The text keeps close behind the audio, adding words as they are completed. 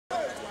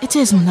It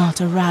is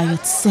not a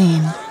riot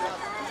scene.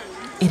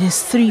 It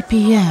is 3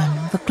 p.m.,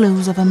 the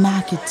close of a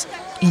market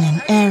in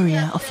an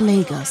area of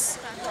Lagos,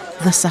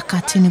 the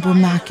Sakatinubu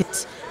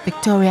Market,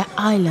 Victoria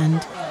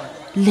Island,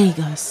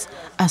 Lagos,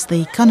 as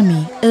the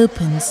economy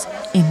opens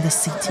in the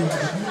city.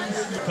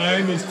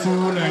 Time is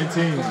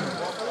 2:19.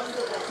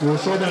 We'll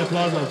show the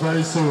applause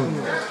very soon.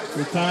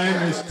 The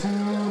time is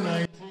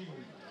 2:19.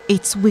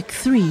 It's week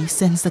 3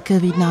 since the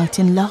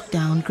COVID-19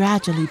 lockdown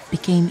gradually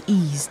became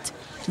eased.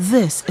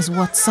 This is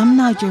what some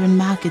Nigerian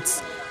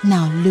markets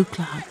now look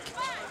like.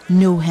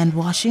 No hand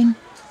washing,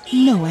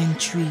 no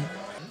entry.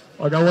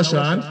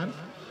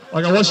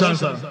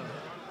 Sir.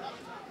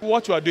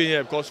 What we are doing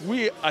here, because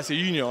we as a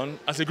union,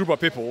 as a group of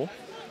people,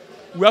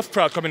 we have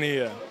crowd coming in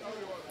here.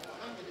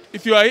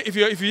 If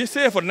you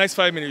stay here for the next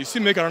 5 minutes, you see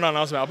make another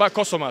announcement about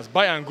customers,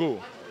 buy and go.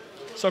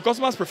 So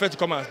customers prefer to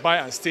come and buy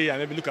and stay and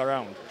maybe look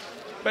around.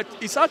 But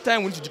it's our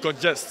time we need to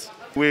decongest.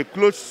 We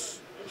close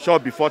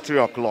shop before 3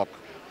 o'clock.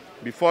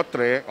 Before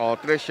 3 or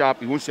 3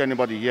 sharp, you won't see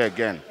anybody here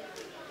again.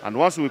 And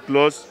once we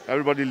close,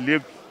 everybody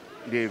leave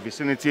the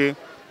vicinity.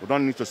 We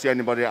don't need to see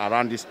anybody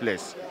around this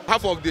place.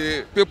 Half of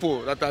the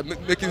people that are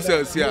making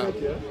sales here,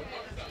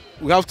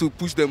 we have to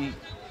push them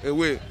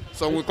away.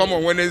 Some will come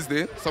on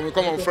Wednesday, some will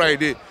come on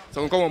Friday,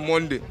 some will come on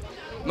Monday.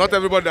 Not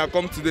everybody that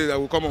come today that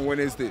will come on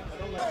Wednesday.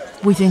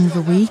 Within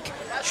the week,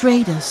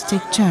 traders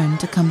take turn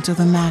to come to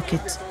the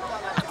market.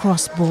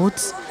 Across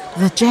boards,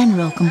 the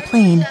general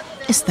complaint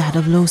is that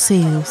of low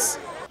sales.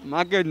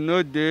 Market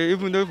no day,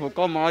 even though if we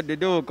come out, the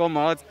day will come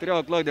out, 3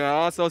 o'clock they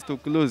ask us to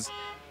close.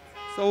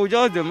 So we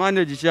just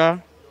manage.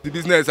 The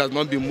business has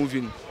not been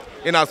moving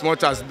in as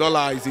much as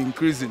dollar is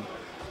increasing.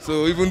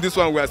 So even this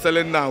one we are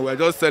selling now, we are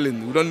just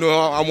selling. We don't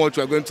know how much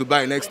we are going to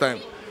buy next time.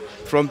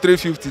 From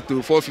 350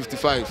 to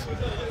 455.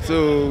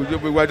 So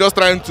we are just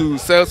trying to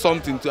sell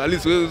something to at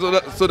least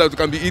so that we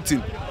can be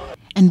eating.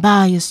 And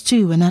buyers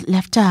too are not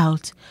left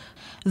out.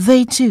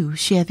 They too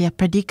share their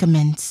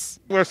predicaments.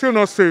 We're still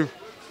not safe,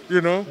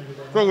 so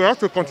we have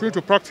to continue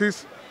to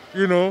practice,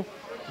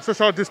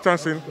 social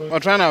distancing. We're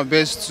trying our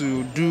best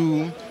to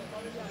do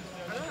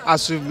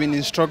as we've been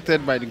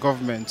instructed by the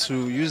government,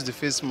 to use the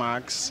face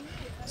masks,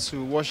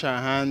 to wash our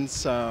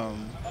hands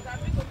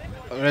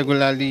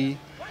regularly,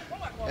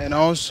 and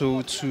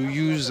also to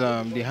use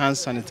the hand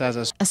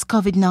sanitizers. As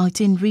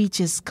COVID-19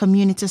 reaches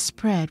community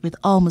spread with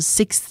almost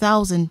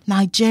 6,000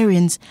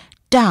 Nigerians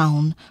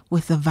down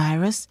with the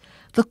virus,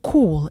 the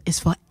call is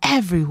for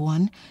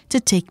everyone to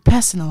take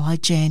personal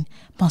hygiene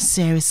more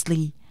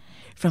seriously.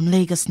 From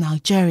Lagos,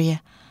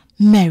 Nigeria,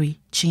 Mary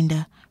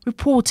Chinda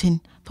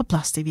reporting for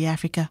Plus TV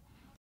Africa.